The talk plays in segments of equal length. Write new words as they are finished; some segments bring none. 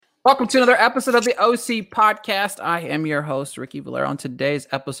Welcome to another episode of the OC podcast. I am your host, Ricky Valero. On today's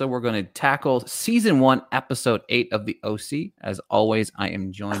episode, we're going to tackle season 1, episode 8 of the OC. As always, I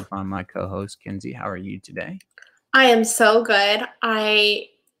am joined by my co-host, Kenzie. How are you today? I am so good.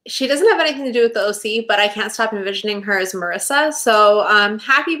 She doesn't have anything to do with the OC, but I can't stop envisioning her as Marissa. So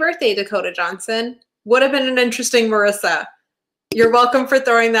happy birthday, Dakota Johnson. Would have been an interesting Marissa. You're welcome for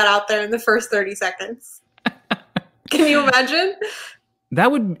throwing that out there in the first 30 seconds. Can you imagine?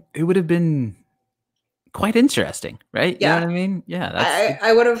 It would have been quite interesting, right? Yeah. You know what I mean? Yeah.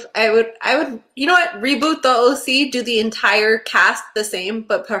 I would, you know what? Reboot the OC, do the entire cast the same,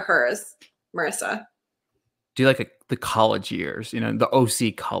 but put her as Marissa. Do like the college years, the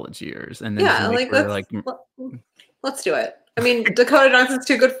OC college years. And then let's do it. I mean, Dakota Johnson's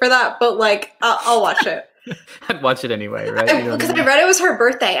too good for that, but I'll watch it. I'd watch it anyway, right? Because I read it was her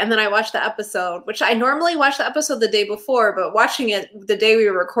birthday, and then I watched the episode, which I normally watch the episode the day before, but watching it the day we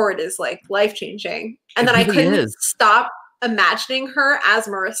record is life-changing. And then I couldn't stop imagining her as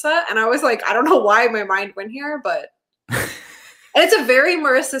Marissa, and I was like, I don't know why my mind went here, but and it's a very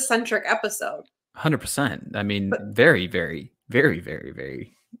Marissa-centric episode. 100%. I mean, very, very, very, very,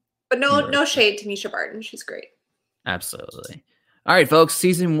 very. But no shade to Misha Barton. She's great. Absolutely. All right, folks,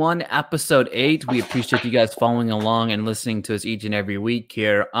 season 1, episode 8. We appreciate you guys following along and listening to us each and every week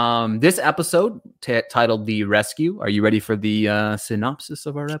here. This episode titled The Rescue. Are you ready for the synopsis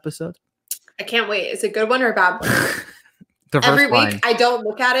of our episode? I can't wait. Is it a good one or a bad one? Every week, I don't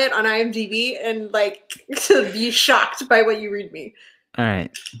look at it on IMDb and to be shocked by what you read me. All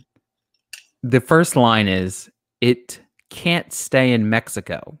right. The first line is, "It can't stay in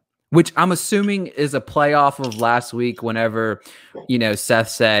Mexico." Which I'm assuming is a play off of last week whenever, Seth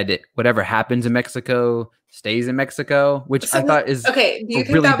said whatever happens in Mexico stays in Mexico, which I thought is okay. Do you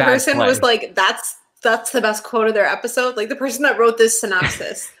think really that person play. Was that's the best quote of their episode? The person that wrote this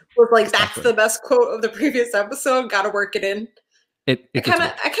synopsis was exactly. That's the best quote of the previous episode. Got to work it in. I kind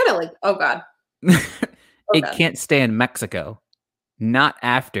of oh God. It can't stay in Mexico. Not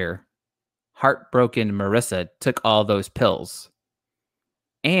after heartbroken Marissa took all those pills.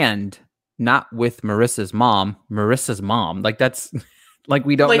 And not with Marissa's mom. That's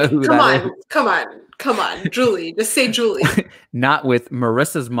we don't know who that is. Come on, Julie. Just say Julie. Not with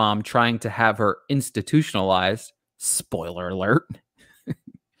Marissa's mom trying to have her institutionalized. Spoiler alert.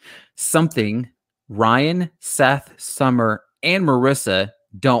 Something Ryan, Seth, Summer, and Marissa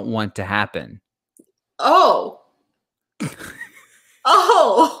don't want to happen. Oh.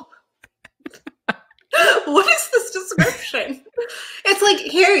 What is this description?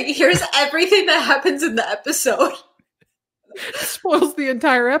 It's here's everything that happens in the episode. It spoils the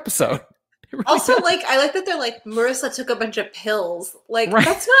entire episode. Really also, I like that they're Marissa took a bunch of pills. Right.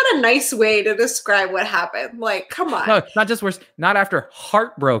 That's not a nice way to describe what happened. Come on. No, not just worse. Not after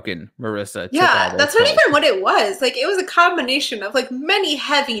heartbroken Marissa. Yeah, that's not even what it was. It was a combination of many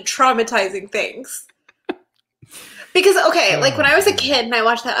heavy, traumatizing things. Because, when I was a kid and I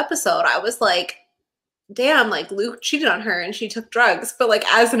watched that episode, I was like, damn, Luke cheated on her and she took drugs. But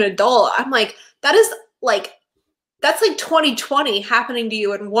as an adult, I'm that is that's 2020 happening to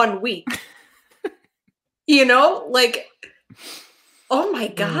you in 1 week. Oh my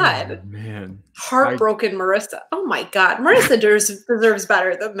God. Oh, man. Heartbroken Marissa. Oh my God. Marissa deserves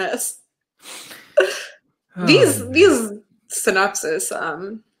better than this. These synopsis,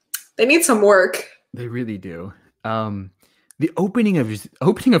 they need some work. They really do. The opening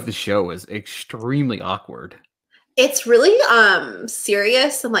of the show is extremely awkward. It's really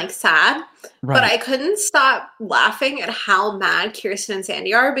serious and sad, right. But I couldn't stop laughing at how mad Kirsten and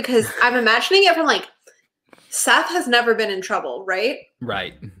Sandy are because I'm imagining it from Seth has never been in trouble, right?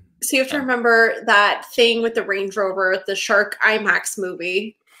 Right. So you have to remember that thing with the Range Rover, the Shark IMAX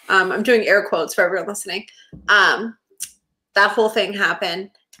movie. I'm doing air quotes for everyone listening. That whole thing happened,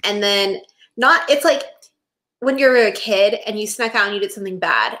 and then it's when you're a kid and you snuck out and you did something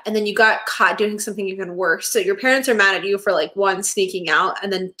bad and then you got caught doing something even worse. So your parents are mad at you for 1, sneaking out,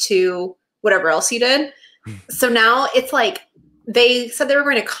 and then 2, whatever else you did. So now it's they said they were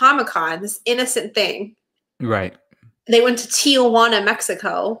going to Comic-Con, this innocent thing. Right. They went to Tijuana,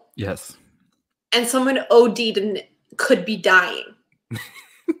 Mexico. Yes. And someone OD'd and could be dying.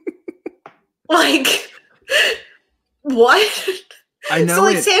 What? I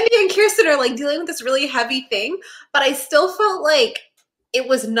know. So Sandy and Kirsten are dealing with this really heavy thing, but I still felt it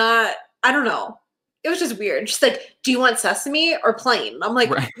was not, I don't know. It was just weird. Just do you want sesame or plain? I'm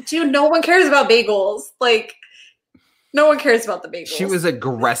right. Dude, no one cares about bagels. No one cares about the bagels. She was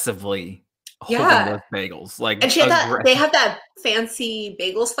aggressively holding those bagels. Like, and they have that fancy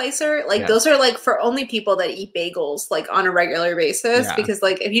bagel slicer. Like those are like for only people that eat bagels like on a regular basis. Because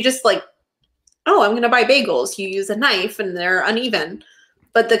like if you just like, oh, I'm gonna buy bagels, you use a knife and they're uneven.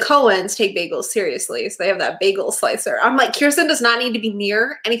 But the Coens take bagels seriously, so they have that bagel slicer. I'm like, Kirsten does not need to be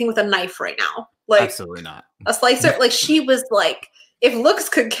near anything with a knife right now. Like, absolutely not. A slicer. Like, she was like, if looks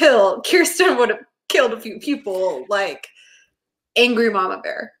could kill, Kirsten would have killed a few people. Like, angry mama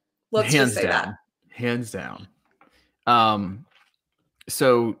bear. Let's just say that. Hands down.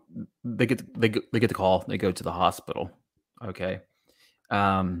 So they get the call. They go to the hospital. Okay.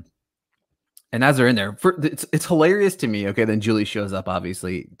 And as they're in there, it's hilarious to me. Okay, then Julie shows up,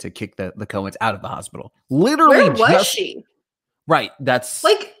 obviously, to kick the Coens out of the hospital. Literally, where was she? Right, that's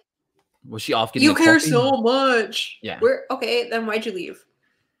like, was she off getting? You care so much. Yeah. Okay? Then why'd you leave?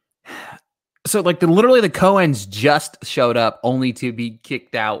 So, like, literally, the Coens just showed up, only to be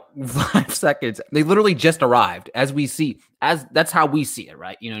kicked out 5 seconds. They literally just arrived, as we see. That's how we see it,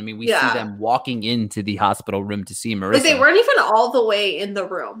 right? You know what I mean? We see them walking into the hospital room to see Marissa. Like, they weren't even all the way in the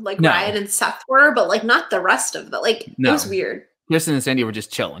room. Like, Ryan and Seth were, but like not the rest of them. Like, it was weird. Kirsten and Sandy were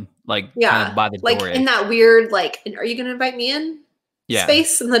just chilling, like, kind of by the like doorway. In that weird, like, are you gonna invite me in?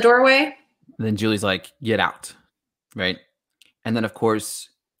 Space in the doorway. And then Julie's like, get out, right? And then, of course,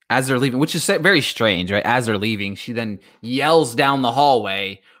 as they're leaving, which is very strange, right? As they're leaving, she then yells down the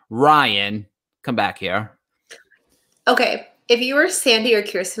hallway, Ryan, come back here. Okay. If you were Sandy or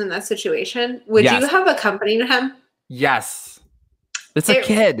Kirsten in that situation, would you have accompanied him? Yes. It's a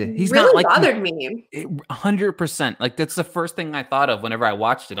kid. He's really not like bothered me. 100%. Like, that's the first thing I thought of whenever I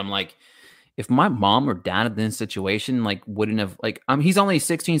watched it. I'm like, if my mom or dad in this situation, like, wouldn't have, like, he's only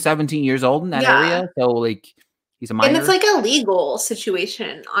 16, 17 years old in that area. So, like, he's a minor. And it's like a legal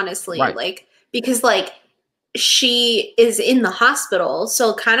situation, honestly. Right. Like, because, like, she is in the hospital.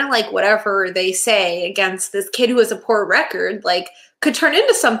 So kind of like whatever they say against this kid who has a poor record, like, could turn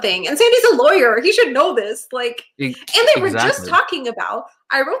into something. And Sandy's a lawyer. He should know this. Like, and they were just talking about,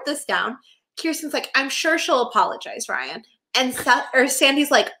 I wrote this down. Kirsten's like, I'm sure she'll apologize, Ryan. And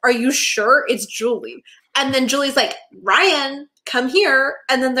Sandy's like, are you sure it's Julie? And then Julie's like, Ryan, come here.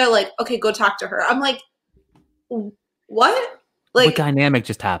 And then they're like, okay, go talk to her. I'm like, what? Like, what dynamic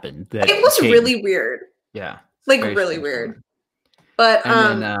just happened? It was really weird. Yeah. Like, really weird. But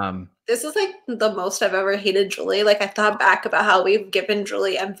this is like the most I've ever hated Julie. Like, I thought back about how we've given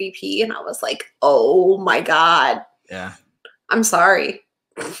Julie MVP and I was like, oh my God. Yeah. I'm sorry.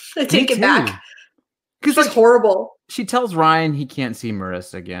 I take it back. Because it's horrible. She tells Ryan he can't see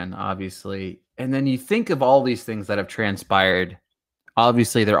Marissa again, obviously. And then you think of all these things that have transpired.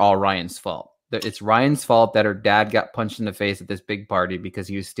 Obviously, they're all Ryan's fault. It's Ryan's fault that her dad got punched in the face at this big party because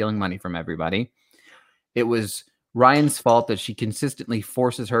he was stealing money from everybody. It was Ryan's fault that she consistently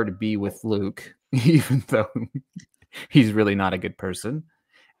forces her to be with Luke, even though he's really not a good person.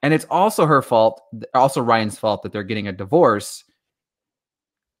 And it's also her fault, also Ryan's fault that they're getting a divorce.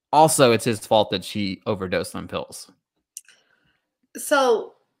 Also, it's his fault that she overdosed on pills.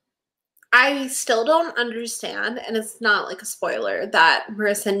 So I still don't understand, and it's not like a spoiler, that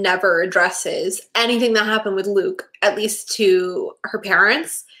Marissa never addresses anything that happened with Luke, at least to her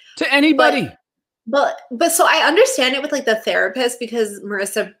parents. To anybody. But so I understand it with like the therapist, because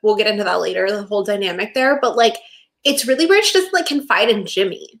Marissa, we'll get into that later, the whole dynamic there. But like, it's really weird she doesn't like confide in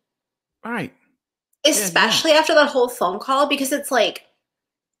Jimmy. Right. Especially after that whole phone call, because it's like,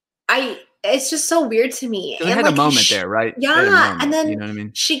 it's just so weird to me. They had a moment there, right? Yeah. And then you know what I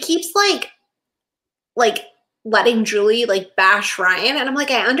mean? She keeps like letting Julie like bash Ryan. And I'm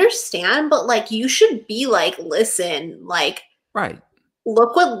like, I understand, but like, you should be like, listen, like, right.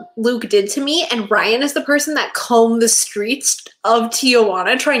 Look what Luke did to me. And Ryan is the person that combed the streets of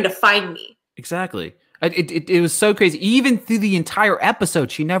Tijuana trying to find me. Exactly. It was so crazy. Even through the entire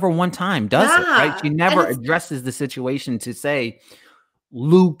episode, she never one time does it, right? She never addresses the situation to say,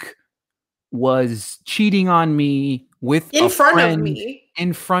 Luke was cheating on me with in front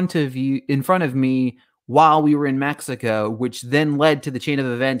of me while we were in Mexico, which then led to the chain of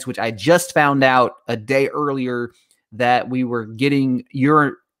events, which I just found out a day earlier that you're getting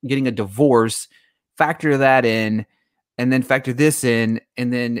a divorce. Factor that in, and then factor this in,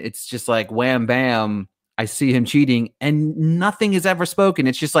 and then it's just like wham bam, I see him cheating and nothing is ever spoken.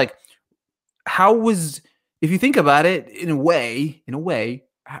 It's just like, if you think about it in a way,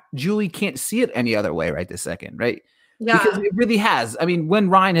 Julie can't see it any other way right this second, right? Yeah. Because it really has. I mean, when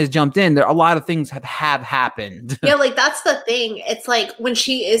Ryan has jumped in, a lot of things have happened. Yeah, like that's the thing. It's like when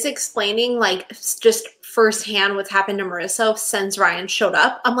she is explaining like just firsthand what's happened to Marissa since Ryan showed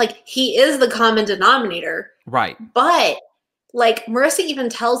up, I'm like, he is the common denominator. Right. But like Marissa even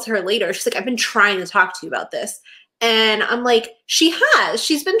tells her later, she's like, I've been trying to talk to you about this. And I'm like,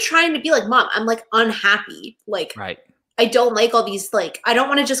 she's been trying to be like, Mom, I'm like unhappy. Like, Right. I don't like all these, like, I don't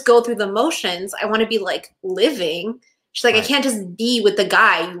want to just go through the motions. I want to be like living. She's like, Right. I can't just be with the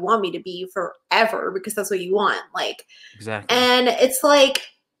guy you want me to be forever because that's what you want. Like, Exactly. and it's like,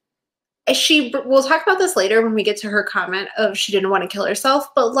 we'll talk about this later when we get to her comment of she didn't want to kill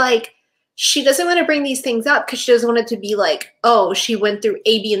herself, but like, she doesn't want to bring these things up because she doesn't want it to be like, oh, she went through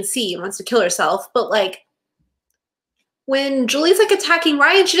A, B, and C and wants to kill herself. But like, when Julie's like attacking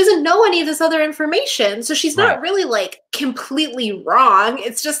Ryan, she doesn't know any of this other information. So she's not really like completely wrong.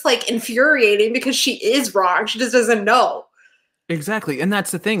 It's just like infuriating because she is wrong. She just doesn't know. Exactly. And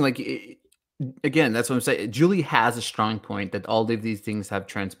that's the thing. Like, again, that's what I'm saying. Julie has a strong point that all of these things have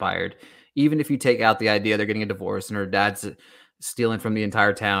transpired. Even if you take out the idea they're getting a divorce and her dad's stealing from the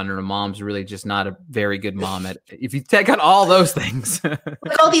entire town and her mom's really just not a very good mom if you take out all those things.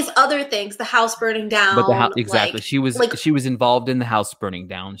 Like all these other things, the house burning down. But the house, exactly. Like, she was involved in the house burning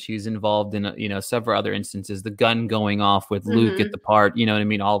down. She was involved in, several other instances, the gun going off with Luke at the part, you know what I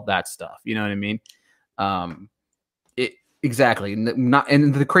mean? All of that stuff. You know what I mean? Exactly.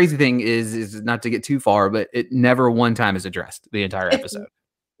 And the crazy thing is not to get too far, but it never one time is addressed the entire episode.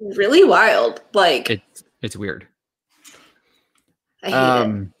 Really wild. Like it's weird. I hate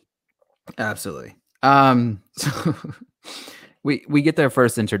it. Absolutely. So we get their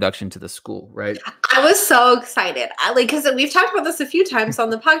first introduction to the school, right? I was so excited. Because we've talked about this a few times on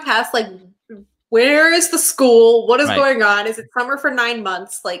the podcast. Like, where is the school? What is going on? Is it summer for 9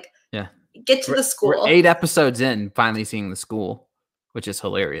 months? Like, yeah. Get to the school. We're 8 episodes in, finally seeing the school, which is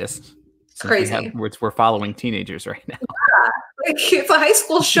hilarious. Crazy. We're following teenagers right now. Yeah. Like, it's a high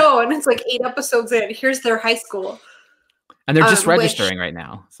school show, and it's like 8 episodes in. Here's their high school. And they're just registering right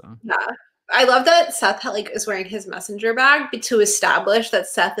now. So yeah. I love that Seth is wearing his messenger bag to establish that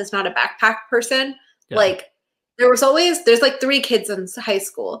Seth is not a backpack person. Yeah. Like, there's like 3 kids in high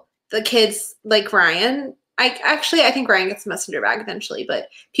school. The kids like Ryan. I think Ryan gets a messenger bag eventually, but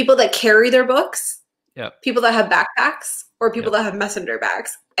people that carry their books, people that have backpacks, or people that have messenger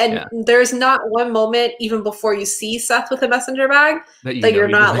bags. And there's not one moment, even before you see Seth with a messenger bag, that you're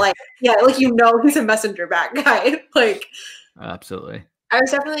not like, he's a messenger bag guy. Like, absolutely. I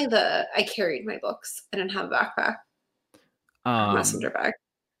was definitely I carried my books. I didn't have a backpack. Messenger bag.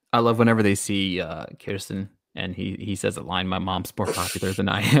 I love whenever they see Kirsten and he says a line, "My mom's more popular than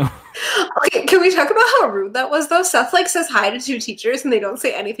I am." Okay, can we talk about how rude that was though? Seth says hi to 2 teachers and they don't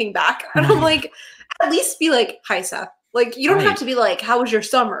say anything back. And I'm like, at least be like, "Hi, Seth." Like, you don't have to be like, "How was your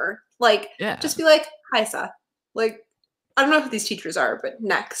summer?" Like, just be like, "Hi, Seth." Like, I don't know who these teachers are, but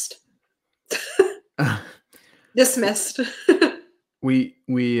next. Dismissed. We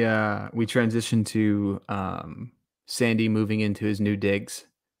transition to Sandy moving into his new digs.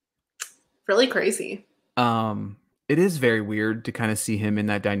 Really crazy. It is very weird to kind of see him in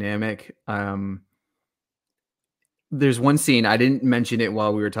that dynamic. There's one scene, I didn't mention it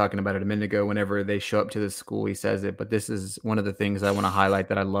while we were talking about it a minute ago. Whenever they show up to the school, he says it, but this is one of the things I want to highlight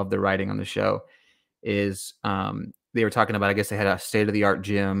that I love the writing on the show is they were talking about, I guess they had a state-of-the-art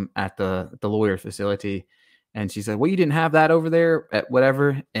gym at the lawyer facility. And she said, "Well, you didn't have that over there at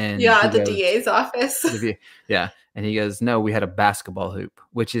whatever." And at the DA's office. Yeah. And he goes, "No, we had a basketball hoop,"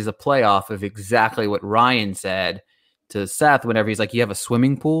 which is a playoff of exactly what Ryan said to Seth whenever he's like, "You have a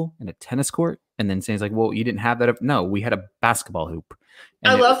swimming pool and a tennis court." And then Sandy's like, "Well, you didn't have that." No, we had a basketball hoop.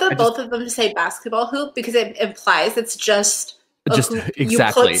 And I love that both of them say basketball hoop because it implies it's just exactly you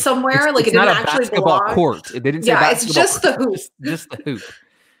put somewhere. It's not a basketball court. They didn't say basketball. It's just the hoop. Just the hoop.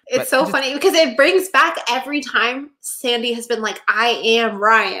 It's so funny because it brings back every time Sandy has been like, "I am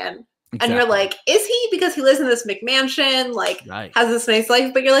Ryan." Exactly. And you're like, is he? Because he lives in this McMansion, has this nice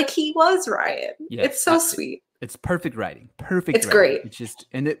life. But you're like, he was Ryan. Yeah, it's so sweet. It's perfect writing. It's great. It's just,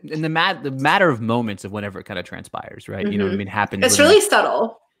 and the matter of moments of whenever it kind of transpires, right? Mm-hmm. You know what I mean? Happens. It's really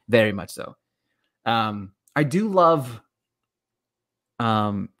subtle. Very much so. I do love,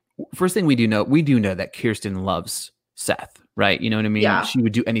 first thing we do know that Kirsten loves Seth, right? You know what I mean? Yeah. She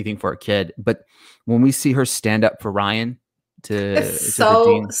would do anything for a kid. But when we see her stand up for Ryan it's so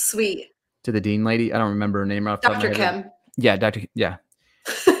the dean, sweet. To the dean lady. I don't remember her name off Dr. Kim. Yeah, Dr. Yeah.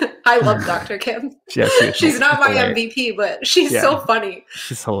 I love Dr. Kim. She's not my MVP, but she's so funny.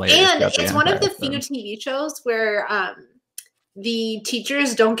 She's hilarious. And it's one of the few TV shows where the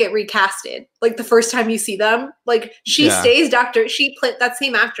teachers don't get recasted. Like the first time you see them, like she stays she played that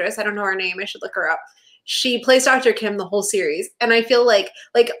same actress. I don't know her name. I should look her up. she plays Dr. Kim the whole series. And I feel like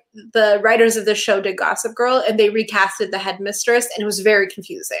the writers of the show did Gossip Girl and they recasted the headmistress and it was very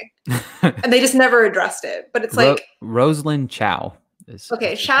confusing. And they just never addressed it. But it's like Rosalind Chow.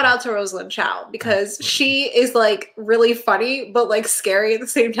 Okay, shout out to Rosalind Chow because she is like really funny but like scary at the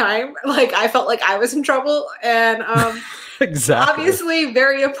same time. Like I felt like I was in trouble and exactly. Obviously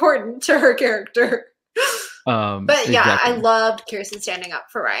very important to her character. But yeah, exactly. I loved Kirsten standing up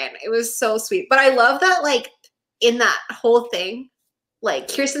for Ryan. It was so sweet. But I love that like in that whole thing,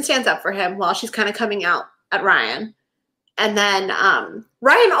 like Kirsten stands up for him while she's kind of coming out at Ryan. And then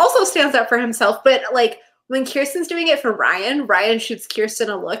Ryan also stands up for himself, but like when Kirsten's doing it for Ryan, Ryan shoots Kirsten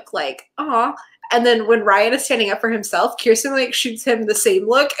a look like, aw. And then when Ryan is standing up for himself, Kirsten like shoots him the same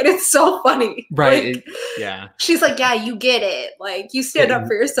look. And it's so funny. Right. Like, yeah. She's like, yeah, you get it. Like you stand up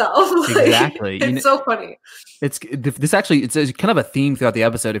for yourself. Like, exactly. It's so funny. It's kind of a theme throughout the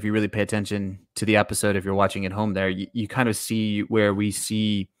episode. If you really pay attention to the episode, if you're watching at home there, you kind of see where we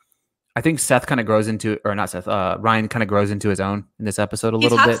see, I think Seth kind of grows into, or not Seth, Ryan kind of grows into his own in this episode a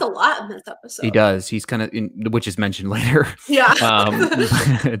little bit. He talks a lot in this episode. He does. He's kind of, which is mentioned later. Yeah.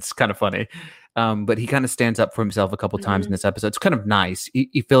 It's kind of funny. But he kind of stands up for himself a couple times in this episode. It's kind of nice.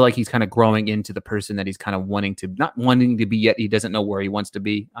 You feel like he's kind of growing into the person that he's kind of not wanting to be yet. He doesn't know where he wants to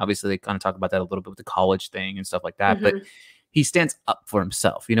be. Obviously, they kind of talk about that a little bit with the college thing and stuff like that. But he stands up for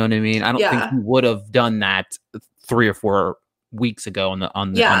himself. You know what I mean? I don't think he would have done that 3 or 4 weeks ago on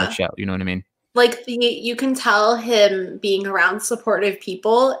the show. You know what I mean? Like you can tell him being around supportive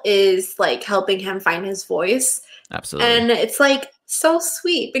people is like helping him find his voice. Absolutely. And it's like so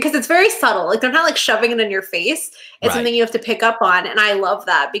sweet because it's very subtle. Like they're not like shoving it in your face. It's something you have to pick up on. And I love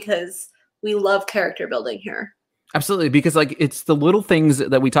that because we love character building here. Absolutely. Because like it's the little things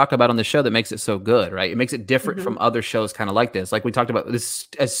that we talk about on the show that makes it so good, right? It makes it different from other shows kind of like this. Like we talked about this,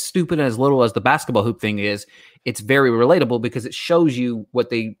 as stupid and as little as the basketball hoop thing is, it's very relatable because it shows you what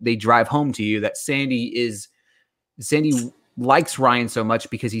they drive home to you, that Sandy likes Ryan so much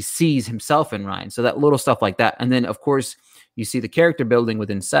because he sees himself in Ryan. So that little stuff like that. And then of course you see the character building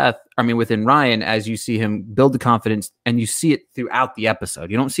within Ryan, as you see him build the confidence and you see it throughout the episode.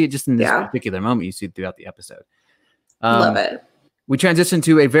 You don't see it just in this particular moment. You see it throughout the episode. Love it. We transition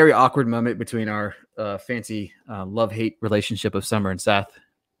to a very awkward moment between our fancy love-hate relationship of Summer and Seth.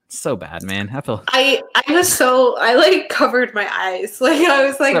 It's so bad, man. I like covered my eyes. Like I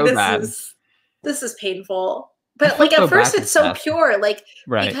was like, so this is painful. But like at first it's so pure. Like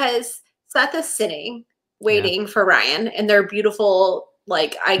because Seth is sitting, waiting for Ryan and they're beautiful.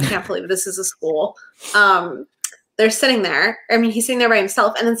 Like, I can't believe this is a school. They're sitting there. I mean, he's sitting there by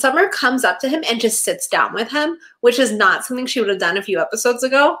himself. And then Summer comes up to him and just sits down with him, which is not something she would have done a few episodes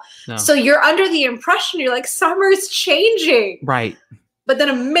ago. No. So you're under the impression, you're like, Summer's changing. Right. But then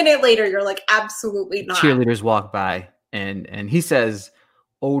a minute later, you're like, absolutely not. Cheerleaders walk by and he says,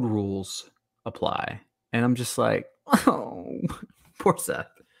 old rules apply. And I'm just like, oh, poor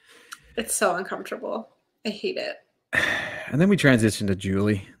Seth. It's so uncomfortable. I hate it. And then we transition to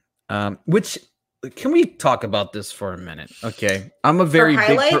Julie, which... Can we talk about this for a minute? Okay. I'm a very big...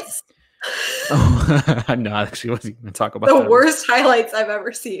 highlights? No, I actually wasn't going to talk about the worst highlights I've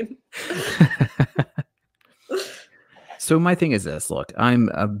ever seen. So my thing is this. Look, I'm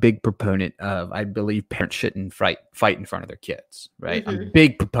a big proponent of, I believe parents shouldn't fight in front of their kids, right? I'm a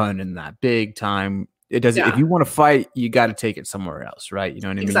big proponent in that, big time. It doesn't... If you want to fight, you got to take it somewhere else, right? You know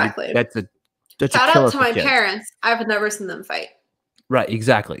what I mean? Exactly. That's Shout out to my parents. I've never seen them fight. Right,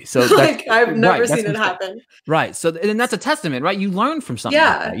 exactly. So like I've never seen it happen. Right. So and that's a testament, right? You learn from something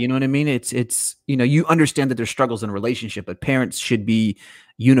like that. You know what I mean? It's you understand that there's struggles in a relationship, but parents should be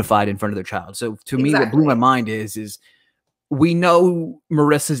unified in front of their child. So to me, what blew my mind is we know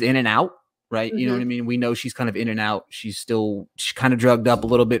Marissa's in and out, right? You know what I mean? We know she's kind of in and out. She's kind of drugged up a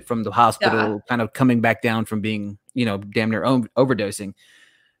little bit from the hospital, kind of coming back down from being, damn near overdosing.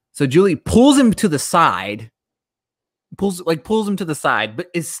 So Julie pulls him to the side. Pulls him to the side, but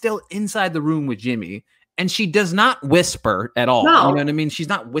is still inside the room with Jimmy, and she does not whisper at all. No. You know what I mean? She's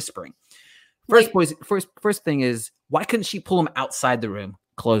not whispering. First thing is, why couldn't she pull him outside the room,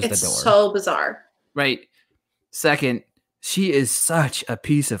 close the door? It's so bizarre. Right. Second, she is such a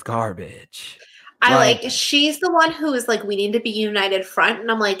piece of garbage. She's the one who is like, we need to be united front,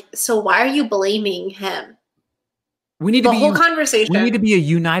 and I'm like, so why are you blaming him? We need whole conversation. We need to be a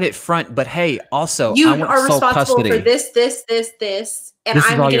united front, but hey, also you I want are responsible custody. for this, and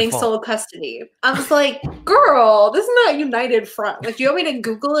I'm getting sole custody. I was like, girl, this is not united front. Like, do you want me to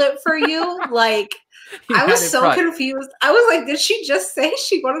Google it for you? Like, I was so confused. I was like, did she just say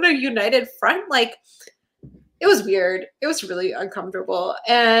she wanted a united front? Like, it was weird. It was really uncomfortable.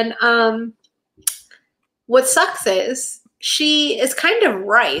 And what sucks is she is kind of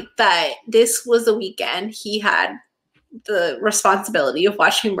right that this was a weekend he had the responsibility of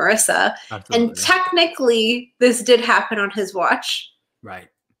watching Marissa. Absolutely. And technically, this did happen on his watch. Right.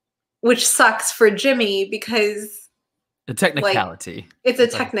 Which sucks for Jimmy because a technicality. It's a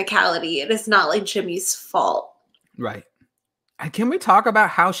technicality. It is not like Jimmy's fault. Right. And can we talk about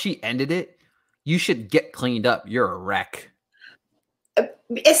how she ended it? You should get cleaned up. You're a wreck.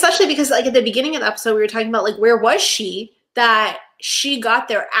 Especially because like at the beginning of the episode, we were talking about like where was she that she got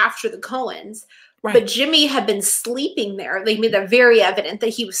there after the Coens. Right. But Jimmy had been sleeping there. They made that very evident that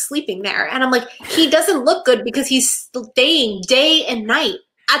he was sleeping there. And I'm like, he doesn't look good because he's staying day and night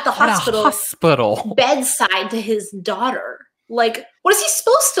at the hospital bedside to his daughter. Like, what is he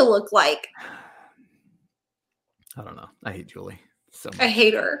supposed to look like? I don't know. I hate Julie so much. I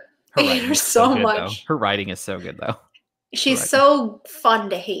hate her. I hate her so much. Though. Her writing is so good, though. She's so fun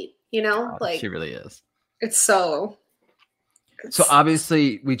to hate, you know? God, like she really is. It's so... So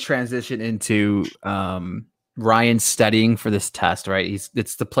obviously we transition into Ryan studying for this test, right?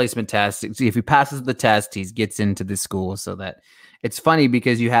 It's the placement test. If he passes the test, he gets into the school. So that it's funny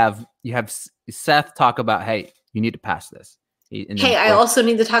because you have Seth talk about, hey, you need to pass this. I also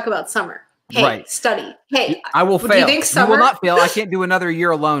need to talk about Summer. Hey, right. Study. Hey, I will fail. Do you think Summer will not fail? I can't do another year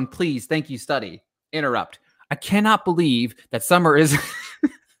alone. Please, thank you. Study. Interrupt. I cannot believe that Summer is.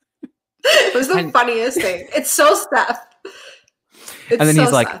 It was the funniest thing. It's so Seth. And then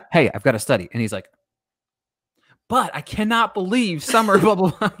he's like, hey, I've got to study. And he's like, but I cannot believe Summer, blah,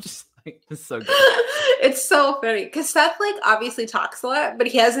 blah, blah. I'm just like, it's so good. It's so funny. Because Seth, like, obviously talks a lot, but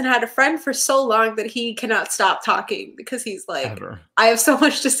he hasn't had a friend for so long that he cannot stop talking because he's like, Ever. I have so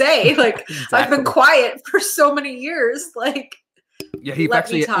much to say. Like, exactly. I've been quiet for so many years. Like, yeah, he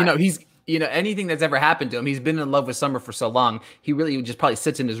actually, anything that's ever happened to him, he's been in love with Summer for so long. He really just probably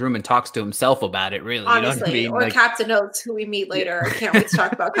sits in his room and talks to himself about it, really. Honestly, you know what I mean? Or like, Captain Oates, who we meet later. I can't wait to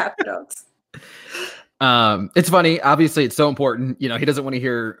talk about Captain Oates. It's funny. Obviously, it's so important. You know, he doesn't want to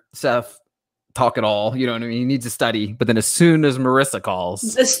hear Seth talk at all. You know what I mean? He needs to study. But then as soon as Marissa calls.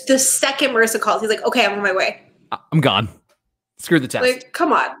 The second Marissa calls, he's like, okay, I'm on my way. I'm gone. Screw the test. Like,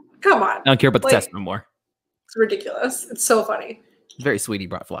 come on. I don't care about the test no more. It's ridiculous. It's so funny. Very sweet he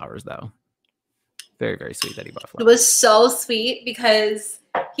brought flowers, though. Very, very sweet that he brought flowers. It was so sweet because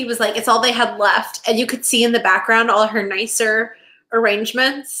he was like, it's all they had left. And you could see in the background all her nicer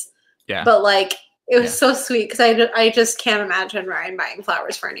arrangements. Yeah. But like, it was so sweet because I just can't imagine Ryan buying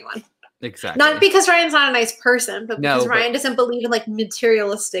flowers for anyone. Exactly. Not because Ryan's not a nice person, but because Ryan doesn't believe in like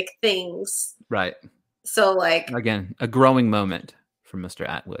materialistic things. Right. So like. Again, a growing moment from Mr.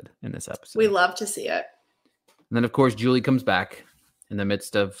 Atwood in this episode. We love to see it. And then, of course, Julie comes back in the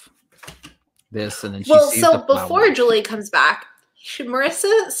midst of this, and then she sees the before Julie comes back,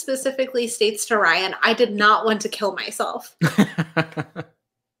 Marissa specifically states to Ryan, I did not want to kill myself.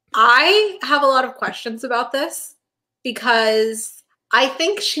 I have a lot of questions about this because I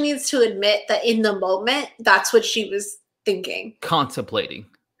think she needs to admit that in the moment, that's what she was thinking. Contemplating.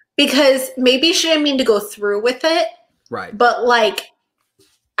 Because maybe she didn't mean to go through with it. Right. But like,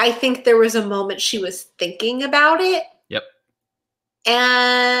 I think there was a moment she was thinking about it. Yep.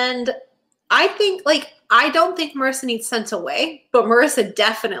 And I think, like, I don't think Marissa needs sent away, but Marissa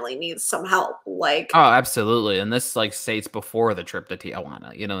definitely needs some help. Like, oh, absolutely. And this, like, states before the trip to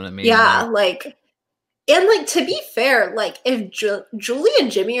Tijuana. You know what I mean? Yeah, like, and, like, to be fair, like, if Julie and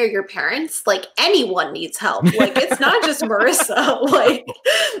Jimmy are your parents, like, anyone needs help. Like, it's not just Marissa.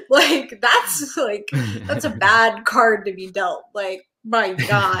 Like, that's a bad card to be dealt. Like, my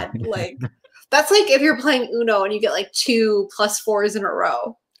God. Like, that's like if you're playing Uno and you get, like, 2 +4s in a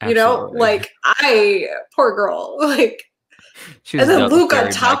row. You know, like poor girl, like, and then Luke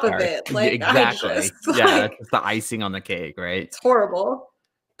on top of it, like, exactly. It's the icing on the cake, right? It's horrible.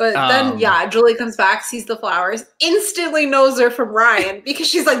 But then, Julie comes back, sees the flowers, instantly knows they're from Ryan because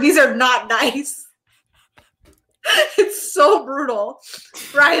she's like, these are not nice. It's so brutal.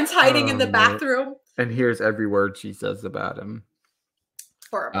 Ryan's hiding in the bathroom, and here's every word she says about him.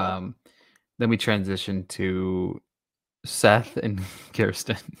 Horrible. Then we transition to Seth and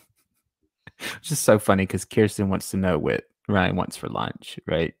Kirsten. It's just so funny because Kirsten wants to know what Ryan wants for lunch,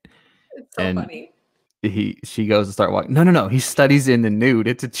 right? It's so funny. She goes to start walking. No. He studies in the nude.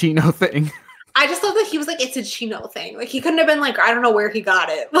 It's a Chino thing. I just love that he was like, it's a Chino thing. Like, he couldn't have been like, I don't know where he got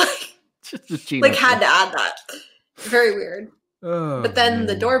it. Like, just a Chino thing. Had to add that. Very weird. But then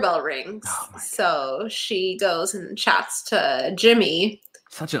the doorbell rings. So she goes and chats to Jimmy.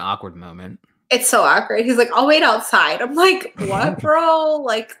 Such an awkward moment. It's so awkward. He's like, I'll wait outside. I'm like, what, bro?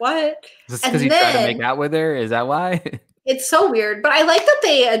 Like, what? Is this because he tried to make out with her? Is that why? It's so weird. But I like that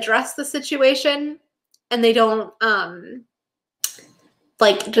they address the situation and they don't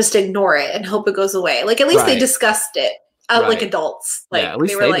like just ignore it and hope it goes away. Like at least they discussed it. Like adults, like at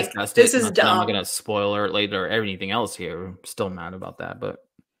least they were like, discussed "This it. is Not dumb." I'm not gonna spoiler it later or anything else here. I'm still mad about that, but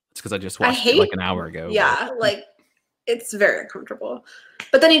it's because I just watched it like an hour ago. Yeah, like it's very uncomfortable.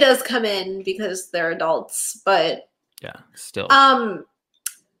 But then he does come in because they're adults. But yeah, still.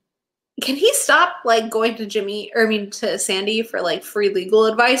 Can he stop like going to to Sandy for like free legal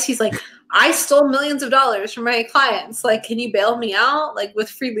advice? He's like, I stole millions of dollars from my clients. Like, can you bail me out like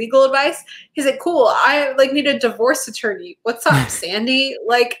with free legal advice? He's like, cool. I like need a divorce attorney. What's up, Sandy?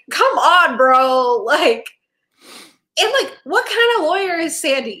 Like, come on, bro. Like, and like, what kind of lawyer is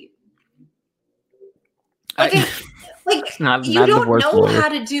Sandy? Like, you don't know how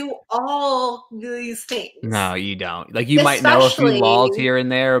to do all these things. No, you don't. Like, you might know a few laws here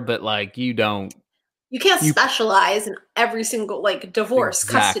and there, but like, you don't. You can't specialize in every single like divorce,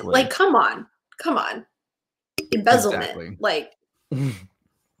 custody. Like, come on, embezzlement. Like,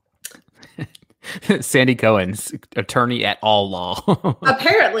 Sandy Cohen's attorney at all law.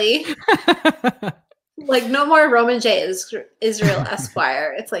 Apparently. Like, no more Roman J. Israel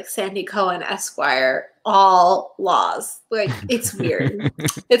Esquire. It's like Sandy Cohen Esquire, all laws. Like, it's weird.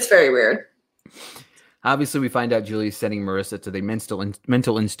 It's very weird. Obviously, we find out Julie's sending Marissa to the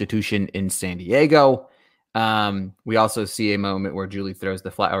mental institution in San Diego. We also see a moment where Julie throws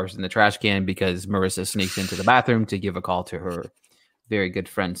the flowers in the trash can because Marissa sneaks into the bathroom to give a call to her very good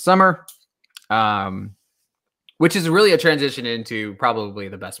friend Summer. Which is really a transition into probably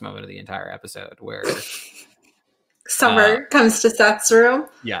the best moment of the entire episode, where Summer comes to Seth's room.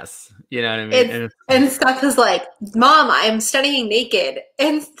 Yes. You know what I mean? And Seth is like, Mom, I am studying naked.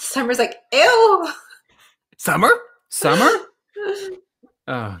 And Summer's like, ew. Summer?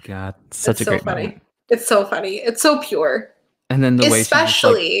 Oh, God. Such a great moment. It's so funny. It's so pure. And then the way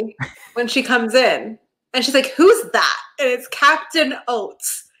especially when she comes in and she's like, who's that? And it's Captain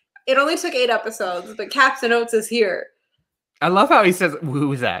Oates. It only took 8 episodes, but Captain Oates is here. I love how he says,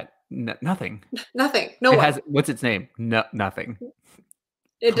 who is that? Nothing. Nothing. No one. What's its name? No, nothing.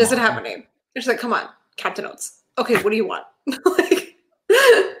 It doesn't have a name. And she's like, come on, Captain Oates. Okay, what do you want?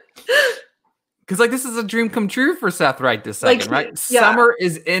 Because like this is a dream come true for Seth right this second, right? Yeah. Summer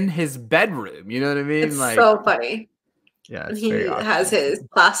is in his bedroom. You know what I mean? It's like, so funny. Yeah. And he has his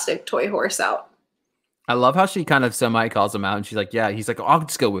plastic toy horse out. I love how she kind of semi calls him out, and she's like, yeah, he's like, oh, I'll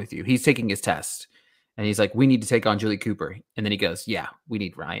just go with you. He's taking his test. And he's like, we need to take on Julie Cooper. And then he goes, yeah, we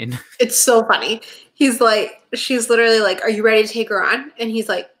need Ryan. It's so funny. He's like, she's literally like, are you ready to take her on? And he's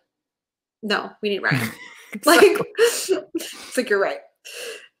like, no, we need Ryan. Like, it's like, you're right.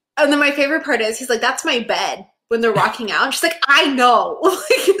 And then my favorite part is he's like, that's my bed when they're walking out. And she's like, I know. Like,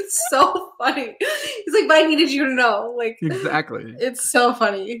 it's so funny. He's like, but I needed you to know. Like, exactly. It's so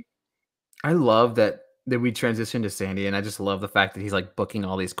funny. I love that we transition to Sandy, and I just love the fact that he's like booking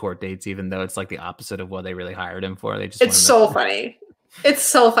all these court dates, even though it's like the opposite of what they really hired him for. It's so funny. It's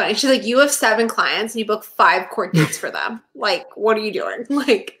so funny. She's like, you have 7 clients and you book 5 court dates for them. Like, what are you doing?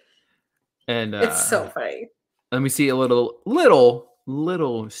 Like, and it's so funny. And we see a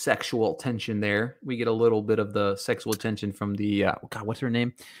little sexual tension there. We get a little bit of the sexual tension from the God, what's her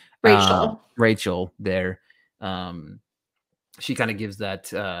name? Rachel there. She kind of gives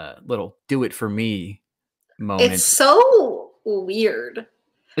that little "do it for me" moment. It's so weird.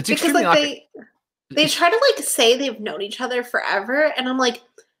 It's because like they try to like say they've known each other forever, and I'm like,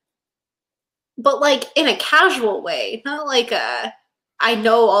 but like in a casual way, not like I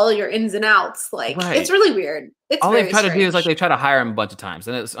know all your ins and outs. Like, It's really weird. It's all they've tried to do is like they try to hire him a bunch of times,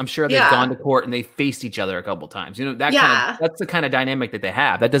 and I'm sure they've gone to court and they faced each other a couple times. You know that's the kind of dynamic that they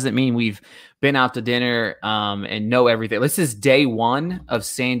have. That doesn't mean we've been out to dinner and know everything. This is day 1 of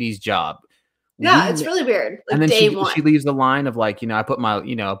Sandy's job. Yeah, it's really weird. Like, and then day she leaves the line of like, I put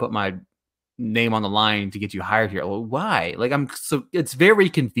my name on the line to get you hired here. Well, why? Like it's very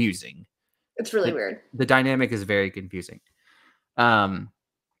confusing. It's really weird. The dynamic is very confusing.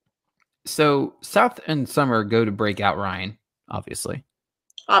 So Seth and Summer go to break out Ryan, obviously,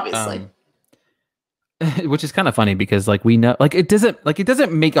 which is kind of funny because like we know, like it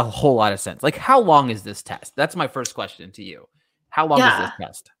doesn't make a whole lot of sense. Like, how long is this test? That's my first question to you. How long is this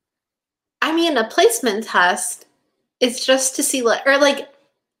test? I mean, a placement test is just to see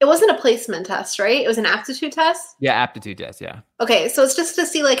it wasn't a placement test, right? It was an aptitude test. Yeah, aptitude test. Yeah. Okay, so it's just to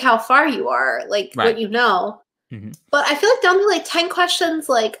see like how far you are, like what you know. Mm-hmm. But I feel like they'll be like 10 questions,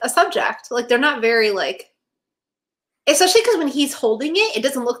 like a subject. Like they're not very like, especially because when he's holding it, it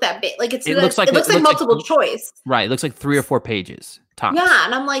doesn't look that big. Like it looks like multiple choice. Right. It looks like 3 or 4 pages. Tops. Yeah,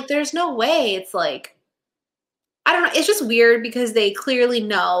 and I'm like, there's no way. It's like, I don't know. It's just weird because they clearly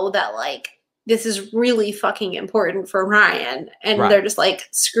know that like this is really fucking important for Ryan. And Right. they're just like,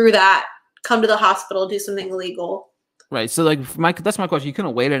 screw that. Come to the hospital, do something illegal. Right. So like that's my question. You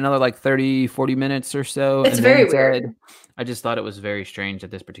couldn't wait another like 30, 40 minutes or so. It's and very then weird. I just thought it was very strange at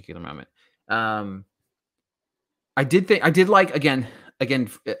this particular moment. I did like again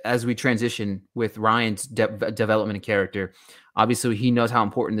as we transition with Ryan's development and character. Obviously, he knows how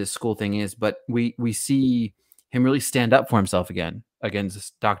important this school thing is, but we see him really stand up for himself again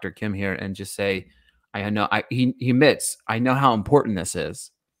against Dr. Kim here and just say, he admits, I know how important this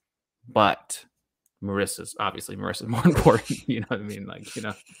is, but Marissa's more important. You know what I mean? Like, you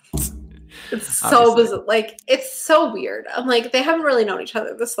know, it's so bizarre. Like, it's so weird. I'm like, they haven't really known each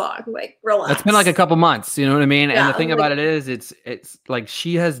other this long. Like, relax. It's been like a couple months. You know what I mean? Yeah, and the thing about it is, it's like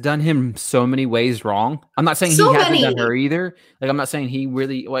she has done him so many ways wrong. I'm not saying he hasn't done her either. Like, I'm not saying he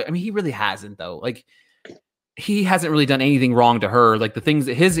really. Well, I mean, he really hasn't though. Like, he hasn't really done anything wrong to her. Like the things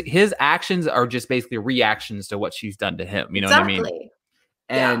that his actions are just basically reactions to what she's done to him. You know what I mean?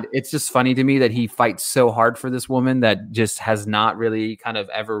 And it's just funny to me that he fights so hard for this woman that just has not really kind of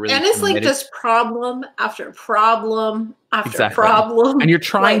ever really. And it's like just problem after problem after problem. And you're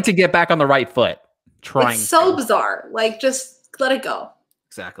trying to get back on the right foot. It's so bizarre. Like, just let it go.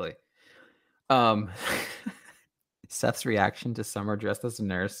 Exactly. Seth's reaction to Summer dressed as a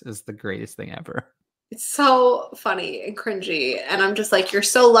nurse is the greatest thing ever. It's so funny and cringy. And I'm just like, you're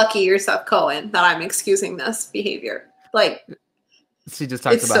so lucky you're Seth Cohen that I'm excusing this behavior. Like, she just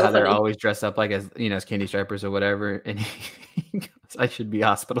talks about how they're always dressed up like as candy stripers or whatever, and he goes, "I should be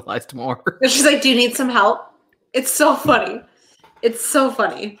hospitalized more." And she's like, "Do you need some help?" It's so funny. It's so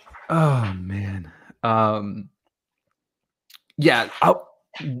funny. Oh man. Yeah.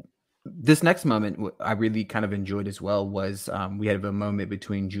 This next moment I really kind of enjoyed as well was we had a moment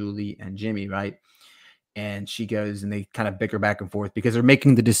between Julie and Jimmy, right? And she goes and they kind of bicker back and forth because they're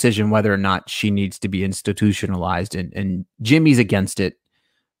making the decision whether or not she needs to be institutionalized. And Jimmy's against it.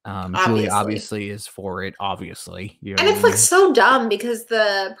 Julie obviously is for it, obviously. You know and it's like so dumb because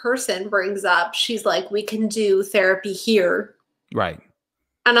the person brings up, she's like, we can do therapy here. Right.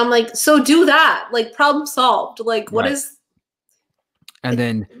 And I'm like, so do that. Like, problem solved. Like, what is... And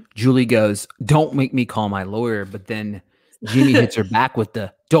then Julie goes, don't make me call my lawyer. But then Jimmy hits her back with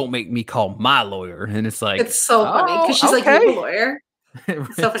the, don't make me call my lawyer. And it's like, it's so funny because she's like, you're a lawyer.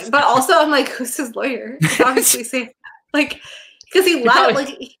 It's so funny. But also I'm like, who's his lawyer? Obviously say like, because he left,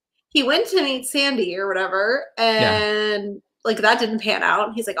 like he went to meet Sandy or whatever. And like, that didn't pan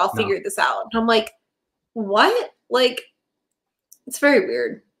out. He's like, I'll figure this out. And I'm like, what? Like, it's very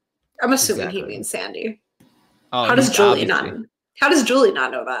weird. I'm assuming he means Sandy. Oh, how does Julie not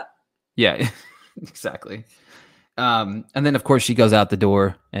know that? Yeah, exactly. And then of course she goes out the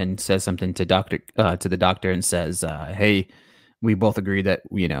door and says something to the doctor and says, hey, we both agree that,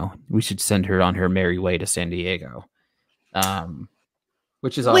 we should send her on her merry way to San Diego.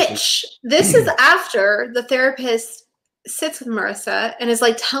 Which is this is after the therapist sits with Marissa and is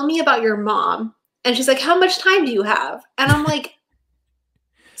like, tell me about your mom. And she's like, how much time do you have? And I'm like,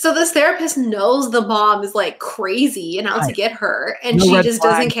 so this therapist knows the mom is like crazy and out to get her, and she just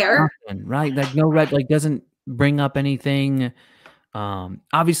doesn't care. Nothing, right? Like doesn't bring up anything.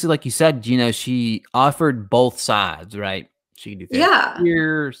 Obviously, like you said, she offered both sides, right? She can do therapy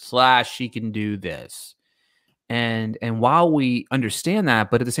here / she can do this. And while we understand that,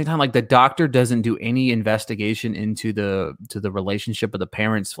 but at the same time, like the doctor doesn't do any investigation into the relationship of the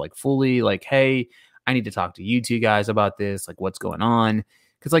parents, like fully, like, hey, I need to talk to you two guys about this, like what's going on.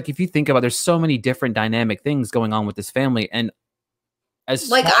 Because like if you think about it, there's so many different dynamic things going on with this family. And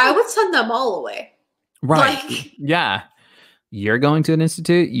I would send them all away. Right. Yeah. You're going to an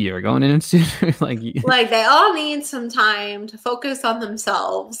institute, you're going to an institute. like they all need some time to focus on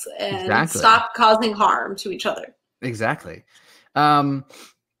themselves and stop causing harm to each other. Exactly.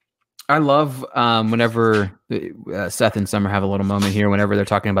 I love whenever Seth and Summer have a little moment here, whenever they're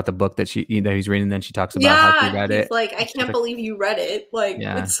talking about the book that he's reading, then she talks about how she read it. Like, I can't believe you read it. Like,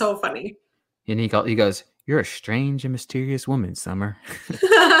 it's so funny. And he goes, you're a strange and mysterious woman, Summer.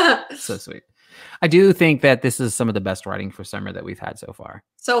 So sweet. I do think that this is some of the best writing for Summer that we've had so far.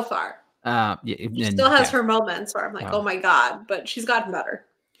 She still has her moments where I'm like, oh my God, but she's gotten better.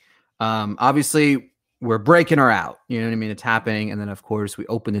 Obviously, we're breaking her out. You know what I mean? It's happening. And then, of course, we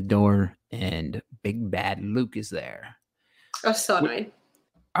open the door and big bad Luke is there. I was so annoyed.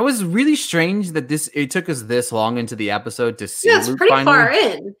 I was really strange that it took us this long into the episode to see Luke pretty finally. Far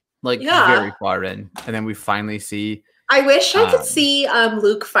in. Very far in. And then we finally see. I wish I could see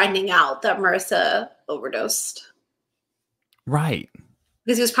Luke finding out that Marissa overdosed. Right.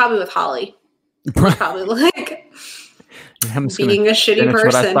 Because he was probably with Holly. He was probably like... being a shitty finish person.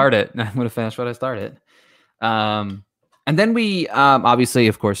 what I started. I'm going to finish what I started. And then we, obviously,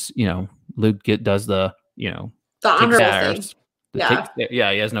 of course, Luke does the, the honorable thing. Yeah. He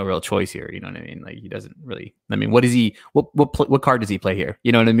has no real choice here. You know what I mean? Like, he doesn't really. I mean, what is he? What card does he play here?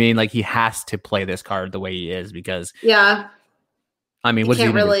 You know what I mean? Like, he has to play this card the way he is because. Yeah. I mean, what does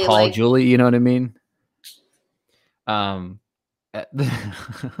he really, do? Call Julie? You know what I mean?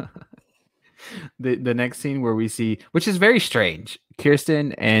 The next scene where we see, which is very strange,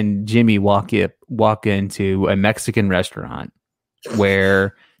 Kirsten and Jimmy walk into a Mexican restaurant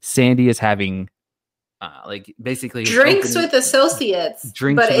where Sandy is having. Basically drinks with associates,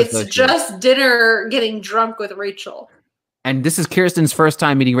 but it's just dinner getting drunk with Rachel. And this is Kirsten's first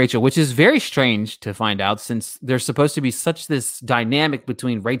time meeting Rachel, which is very strange to find out since there's supposed to be such this dynamic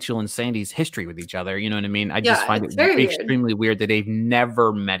between Rachel and Sandy's history with each other. You know what I mean? I just find it extremely weird that they've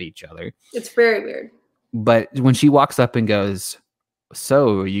never met each other. It's very weird. But when she walks up and goes,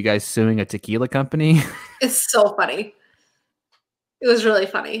 "So, are you guys suing a tequila company?" It's so funny. It was really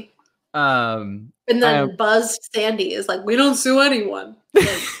funny. And then buzzed Sandy is like, "We don't sue anyone."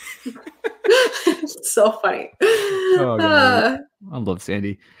 Like, it's so funny. Oh, I love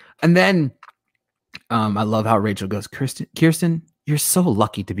Sandy. And then I love how Rachel goes, Kirsten, you're so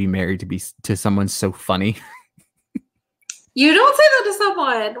lucky to be married to someone so funny. You don't say that to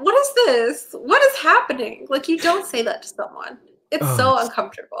someone. What is this? What is happening? Like, you don't say that to someone. It's so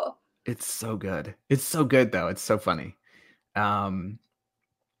uncomfortable. It's so good. It's so good, though. It's so funny.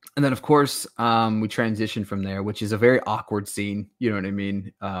 And then, of course, we transition from there, which is a very awkward scene. You know what I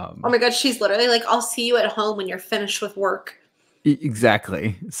mean? Oh my God, she's literally like, "I'll see you at home when you're finished with work."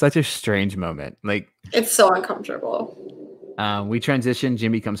 Exactly. Such a strange moment. Like, it's so uncomfortable. We transition.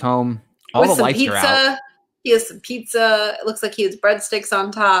 Jimmy comes home. All the lights are out. He has some pizza. It looks like he has breadsticks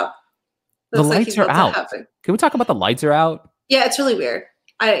on top. The lights are out. Can we talk about the lights are out? Yeah, it's really weird.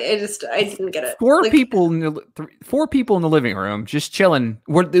 I didn't get it. Four people in the living room just chilling.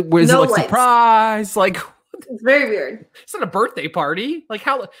 Was it like lights. Surprise? Like, it's very weird. It's not a birthday party. Like,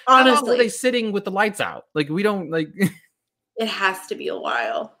 how long were they sitting with the lights out? Like, we don't like. It has to be a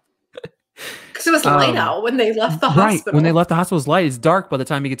while. Because it was light out when they left the hospital. Right, when they left the hospital, it was light. It's dark by the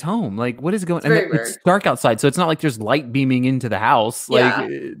time he gets home. Like, what is going on? It's dark outside, so it's not like there's light beaming into the house. Like,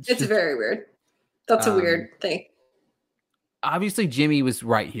 it's very weird. That's a weird thing. Obviously, Jimmy was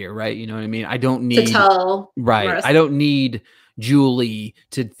right here, right? You know what I mean? I don't need to tell. Right. Marissa. I don't need Julie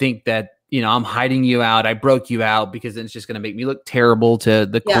to think that, I'm hiding you out. I broke you out because it's just going to make me look terrible to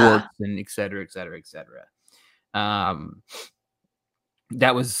the courts and et cetera, et cetera, et cetera.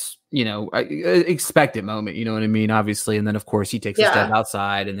 That was, an expected moment. You know what I mean? Obviously. And then, of course, he takes a step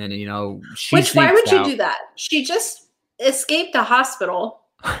outside and then, why would you do that? She just escaped the hospital.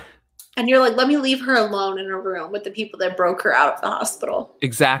 And you're like, let me leave her alone in a room with the people that broke her out of the hospital.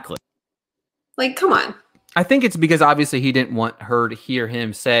 Exactly. Like, come on. I think it's because obviously he didn't want her to hear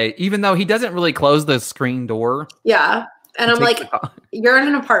him say, even though he doesn't really close the screen door. Yeah. And I'm like, you're in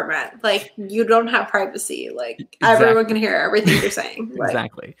an apartment. Like, you don't have privacy. Like, everyone can hear everything you're saying. Like,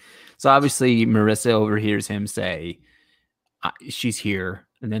 exactly. So obviously Marissa overhears him say, she's here.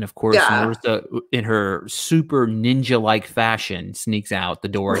 And then, of course, Marissa, in her super ninja-like fashion, sneaks out the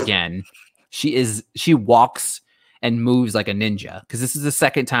door again. She walks and moves like a ninja because this is the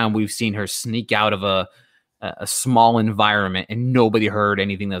second time we've seen her sneak out of a small environment and nobody heard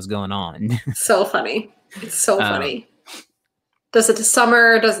anything that was going on. So funny. It's so funny. Does it to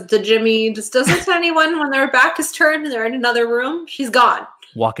Summer? Does it to Jimmy? Just does it to anyone when their back is turned and they're in another room? She's gone.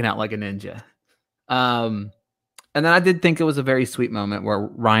 Walking out like a ninja. And then I did think it was a very sweet moment where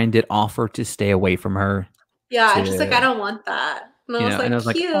Ryan did offer to stay away from her. Yeah, and she's like, I don't want that. And I was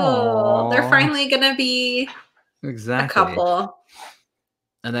like, cute. They're finally going to be a couple.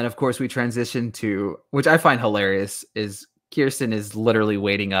 And then, of course, we transition to, which I find hilarious, is Kirsten is literally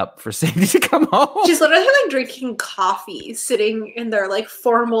waiting up for Sandy to come home. She's literally like drinking coffee, sitting in their like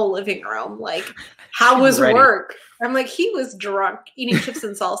formal living room. Like, how was work? I'm like, he was drunk, eating chips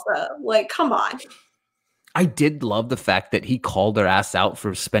and salsa. Like, come on. I did love the fact that he called their ass out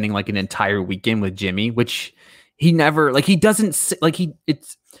for spending like an entire weekend with Jimmy, which he never, like, he doesn't, like,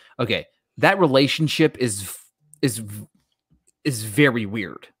 it's okay. That relationship is very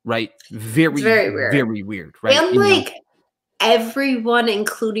weird, right? Very weird. Very weird, right? And like everyone,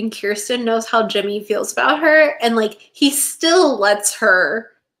 including Kirsten, knows how Jimmy feels about her. And like, he still lets her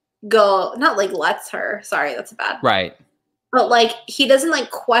go, not like lets her, sorry, that's bad. Right. But like, he doesn't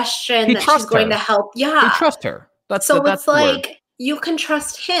like question that she's going to help. Yeah. He trusts her. That's it's like, you can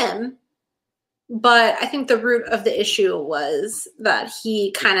trust him. But I think the root of the issue was that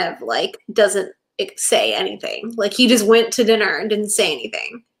he kind of like doesn't say anything. Like, he just went to dinner and didn't say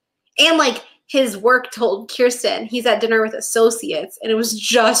anything. And, like, his work told Kirsten he's at dinner with associates, and it was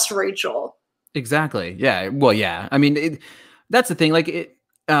just Rachel. Exactly. Yeah. Well, yeah. I mean, that's the thing. Like,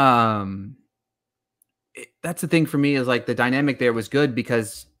 that's the thing for me is, like, the dynamic there was good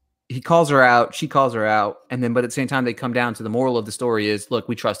because he calls her out, she calls her out, and then, but at the same time, they come down to the moral of the story is, look,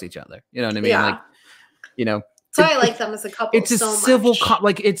 we trust each other. You know what I mean? Yeah. Like, you know. So I like them as a couple. It's a civil,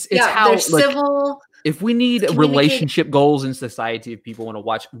 like, it's how, they're like, civil. If we need relationship goals in society, if people want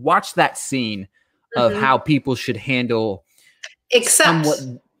to watch that scene of how people should handle. Except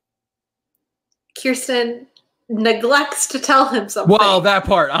Kirsten neglects to tell him something. Well, that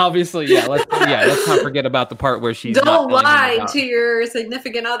part, obviously, yeah. Let's not forget about the part where she's don't lie to your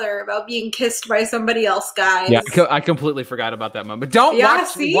significant other about being kissed by somebody else, guys. Yeah, I completely forgot about that moment. But don't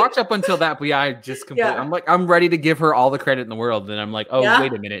watch up until that. But yeah, I just completely. Yeah. I'm ready to give her all the credit in the world, and I'm like, oh,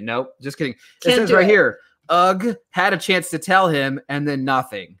 wait a minute, nope, just kidding. It says right here, Ugh had a chance to tell him, and then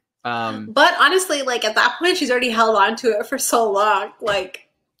nothing. But honestly, like, at that point, she's already held on to it for so long, like.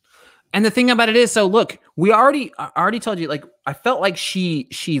 And the thing about it is, so look, I already told you, like, I felt like she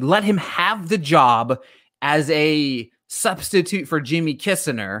let him have the job as a substitute for Jimmy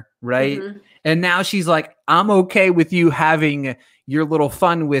kissing her, right? Mm-hmm. And now she's like, I'm okay with you having your little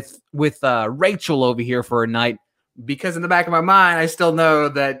fun with Rachel over here for a night, because in the back of my mind, I still know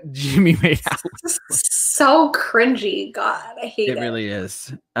that Jimmy made out with her. So cringy. God, I hate it. It really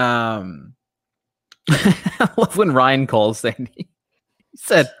is. I love when Ryan calls saying he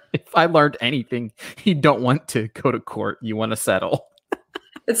said, if I learned anything, you don't want to go to court. You want to settle.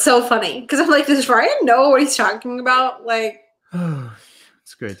 It's so funny because I'm like, does Ryan know what he's talking about? Like,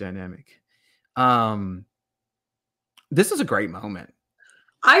 it's a great dynamic. This is a great moment.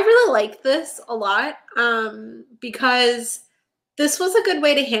 I really like this a lot because this was a good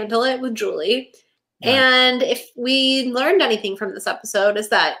way to handle it with Julie. Right. And if we learned anything from this episode is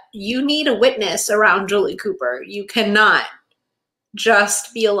that you need a witness around Julie Cooper. You cannot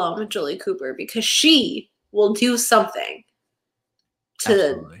just be alone with Julie Cooper because she will do something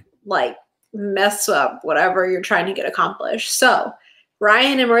to like mess up whatever you're trying to get accomplished. So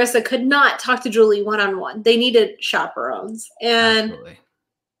Ryan and Marissa could not talk to Julie one-on-one. They needed chaperones. And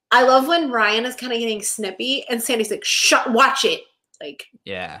I love when Ryan is kind of getting snippy and Sandy's like, watch it. Like,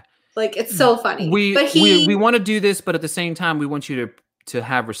 yeah, like it's so funny. We want to do this, but at the same time, we want you to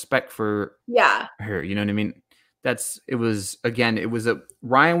have respect for her. You know what I mean?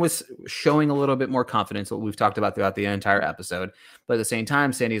 Ryan was showing a little bit more confidence, what we've talked about throughout the entire episode. But at the same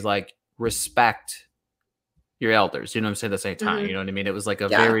time, Sandy's like, respect your elders. You know what I'm saying? At the same time, you know what I mean? It was like you're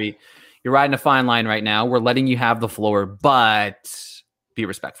riding a fine line right now. We're letting you have the floor, but be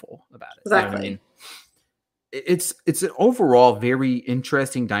respectful about it. Exactly. You know what I mean? It's an overall very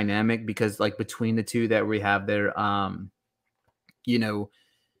interesting dynamic because, like, between the two that we have there,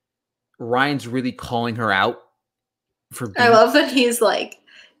 Ryan's really calling her out. I love that he's like,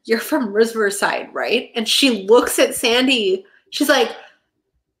 you're from Riverside, right? And she looks at Sandy. She's like,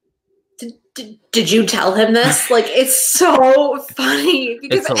 did you tell him this? Like, it's so funny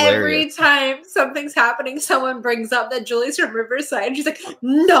because every time something's happening, someone brings up that Julie's from Riverside. And she's like,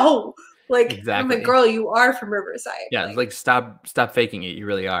 no. Like, exactly. I'm like, girl, you are from Riverside. Yeah, like stop faking it. You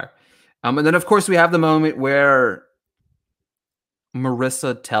really are. And then, of course, we have the moment where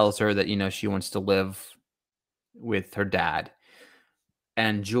Marissa tells her that, she wants to live with her dad,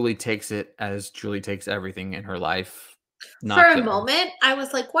 and Julie takes it as Julie takes everything in her life. For a moment, I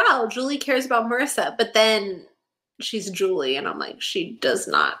was like, wow, Julie cares about Marissa, but then she's Julie, and I'm like, she does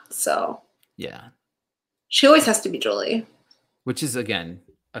not. So yeah, she always has to be Julie, which is again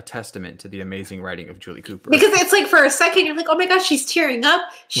a testament to the amazing writing of Julie Cooper. Because it's like for a second you're like, oh my gosh, she's tearing up.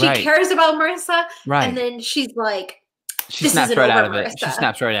 She cares about Marissa, and then she's like, she snaps right out of it. She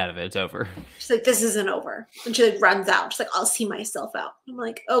snaps right out of it. It's over. She's like, this isn't over. And she like runs out. She's like, I'll see myself out. I'm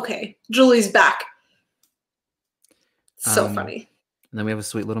like, okay, Julie's back. So funny. And then we have a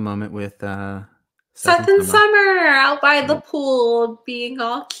sweet little moment with Seth and Summer out by the pool being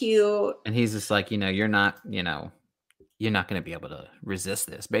all cute. And he's just like, you're not going to be able to resist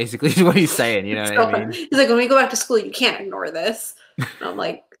this. Basically is what he's saying. You know what I mean? He's like, when we go back to school, you can't ignore this. And I'm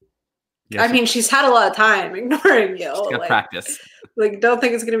like, yes, I mean, she's had a lot of time ignoring you. She's got practice. Like, don't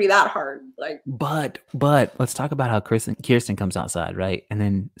think it's going to be that hard. Like, but let's talk about how Kirsten comes outside, right? And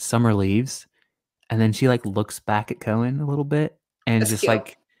then Summer leaves, and then she like looks back at Cohen a little bit, and just cute.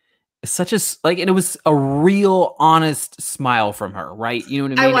 Like such a and it was a real honest smile from her, right? You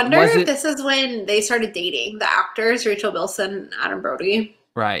know what I mean? I wonder if this is when they started dating, the actors Rachel Bilson, Adam Brody,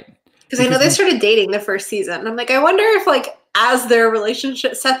 right? Because I know they started dating the first season. I'm like, I wonder if like as their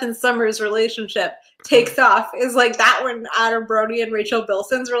relationship, Seth and Summer's relationship takes off, is like that when Adam Brody and Rachel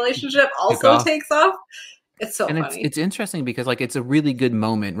Bilson's relationship also takes off. It's so funny. It's interesting because like it's a really good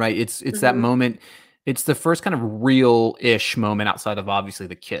moment, right? It's that moment. It's the first kind of real-ish moment outside of obviously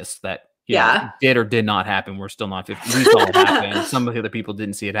the kiss that you know, did or did not happen. We're still not 50. We saw it happen. Some of the other people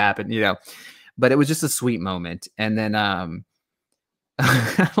didn't see it happen, you know. But it was just a sweet moment. And then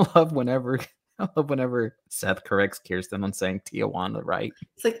I love whenever Seth corrects Kirsten on saying Tijuana, right?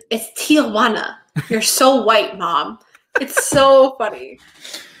 It's like, it's Tijuana. You're so white, Mom. It's so funny.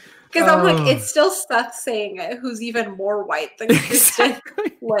 Because I'm like, it's still Seth saying it, who's even more white than Kirsten.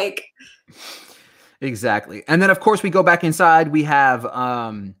 Like, exactly. And then, of course, we go back inside. We have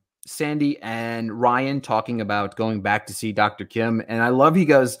Sandy and Ryan talking about going back to see Dr. Kim. And I love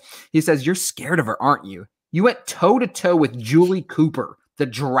he says, you're scared of her, aren't you? You went toe-to-toe with Julie Cooper, the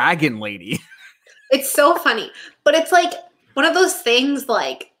dragon lady. It's so funny. But it's like one of those things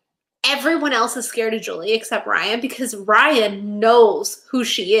like, everyone else is scared of Julie except Ryan because Ryan knows who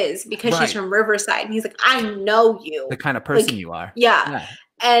she is because she's from Riverside. And he's like, I know you. The kind of person you are. Yeah.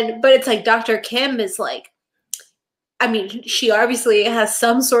 But it's like Dr. Kim is like, I mean, she obviously has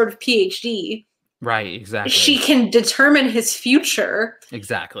some sort of PhD. Right, exactly. She can determine his future.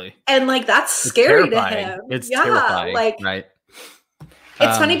 Exactly. And like, that's scary to him. It's terrifying. Like, right.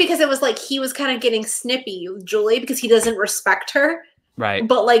 It's funny because it was like he was kind of getting snippy with Julie because he doesn't respect her. Right.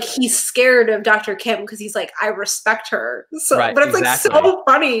 But like he's scared of Dr. Kim because he's like, I respect her. So but it's like so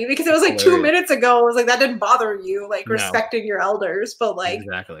funny because it was like 2 minutes ago. It was like that didn't bother you, like respecting your elders, but like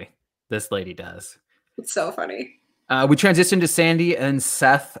exactly. This lady does. It's so funny. We transition to Sandy and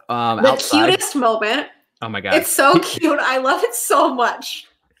Seth. The outside. Cutest moment. Oh my god. It's so cute. I love it so much.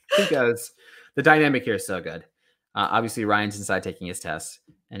 Because the dynamic here is so good. Obviously Ryan's inside taking his test.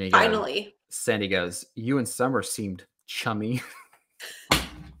 And finally Sandy goes, you and Summer seemed chummy.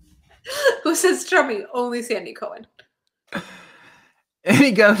 Who says chummy? Only Sandy Cohen. And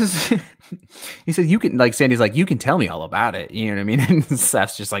he goes, he said, you can, like, Sandy's like, you can tell me all about it. You know what I mean? And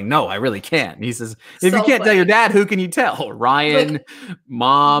Seth's just like, no, I really can't. And he says, if you can't tell your dad, who can you tell? Ryan, like,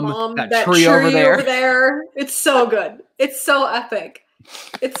 mom, that tree over there. It's so good. It's so epic.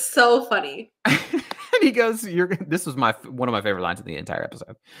 It's so funny. And he goes, this was one of my favorite lines of the entire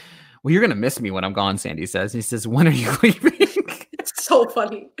episode. Well, you're going to miss me when I'm gone, Sandy says. He says, when are you leaving? It's so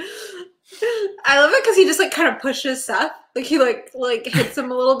funny. I love it because he just like kind of pushes Seth. Like he like hits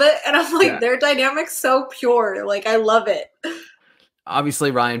him a little bit. And I'm like, their dynamic's so pure. Like, I love it.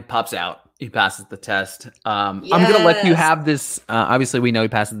 Obviously, Ryan pops out. He passes the test. I'm going to let you have this. Obviously, we know he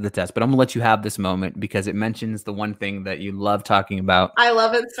passes the test, but I'm going to let you have this moment because it mentions the one thing that you love talking about. I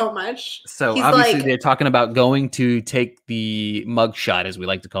love it so much. So obviously, they're talking about going to take the mug shot, as we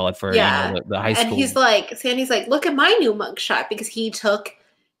like to call it, for the high school. And he's like, Sandy's like, look at my new mug shot because he took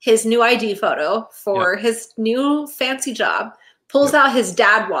his new ID photo for his new fancy job. Pulls out his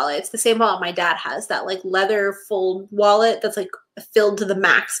dad wallet. It's the same wallet my dad has, that like leather fold wallet that's like filled to the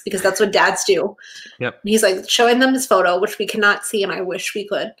max because that's what dads do. Yep. And he's like showing them his photo, which we cannot see, and I wish we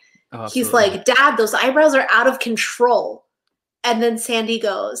could. Oh, he's like, Dad, those eyebrows are out of control. And then Sandy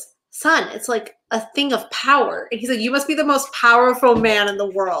goes, son, it's like a thing of power. And he's like, you must be the most powerful man in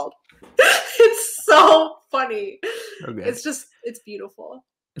the world. It's so funny. Okay. It's beautiful.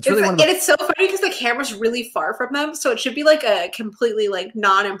 It's so funny because the camera's really far from them, so it should be like a completely like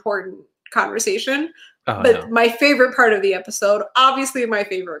non-important conversation. But my favorite part of the episode, obviously my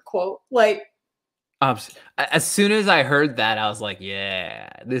favorite quote, like as soon as I heard that, I was like, yeah,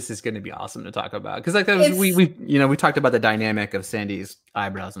 this is going to be awesome to talk about because like we talked about the dynamic of Sandy's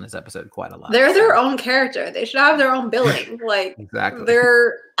eyebrows in this episode quite a lot. They're their own character. They should have their own billing. Like exactly,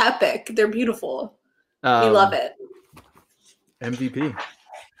 they're epic. They're beautiful. We love it. MVP.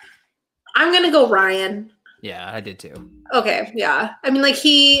 I'm going to go Ryan. Yeah, I did too. Okay, yeah. I mean, like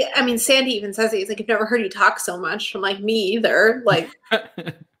Sandy even says it. He's like, I've never heard you talk so much. I'm like, me either. Like,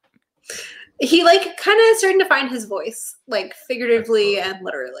 he like kind of starting to find his voice, like figuratively and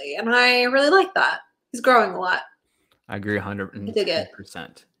literally. And I really like that. He's growing a lot. I agree 100%. I dig it.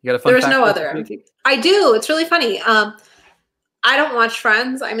 You got a fun There's no other MVP. I do. It's really funny. I don't watch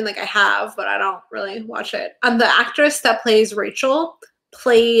Friends. I mean, like I have, but I don't really watch it. The actress that plays Rachel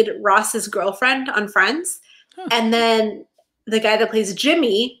played Ross's girlfriend on Friends. Huh. And then the guy that plays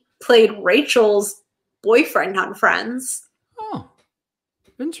Jimmy played Rachel's boyfriend on Friends. Oh,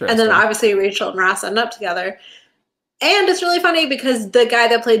 interesting. And then obviously Rachel and Ross end up together. And it's really funny because the guy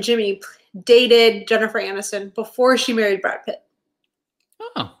that played Jimmy dated Jennifer Aniston before she married Brad Pitt.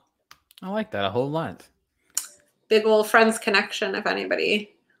 Oh, I like that a whole lot. Big old Friends connection, if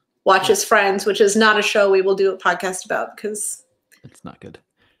anybody watches Friends, which is not a show we will do a podcast about because it's not good.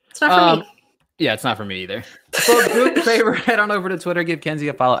 It's not for me. Yeah, it's not for me either. So do me a favor, head on over to Twitter, give Kenzie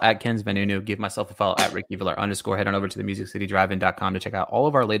a follow at Ken's Venunu, give myself a follow at RickyVillar_. Head on over to the MusicCityDrivein.com to check out all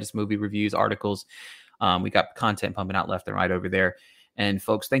of our latest movie reviews, articles. We got content pumping out left and right over there. And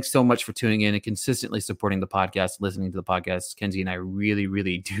folks, thanks so much for tuning in and consistently supporting the podcast, listening to the podcast. Kenzie and I really,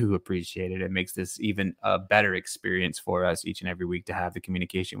 really do appreciate it. It makes this even a better experience for us each and every week to have the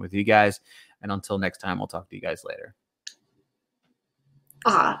communication with you guys. And until next time, we'll talk to you guys later.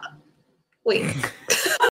 Wait.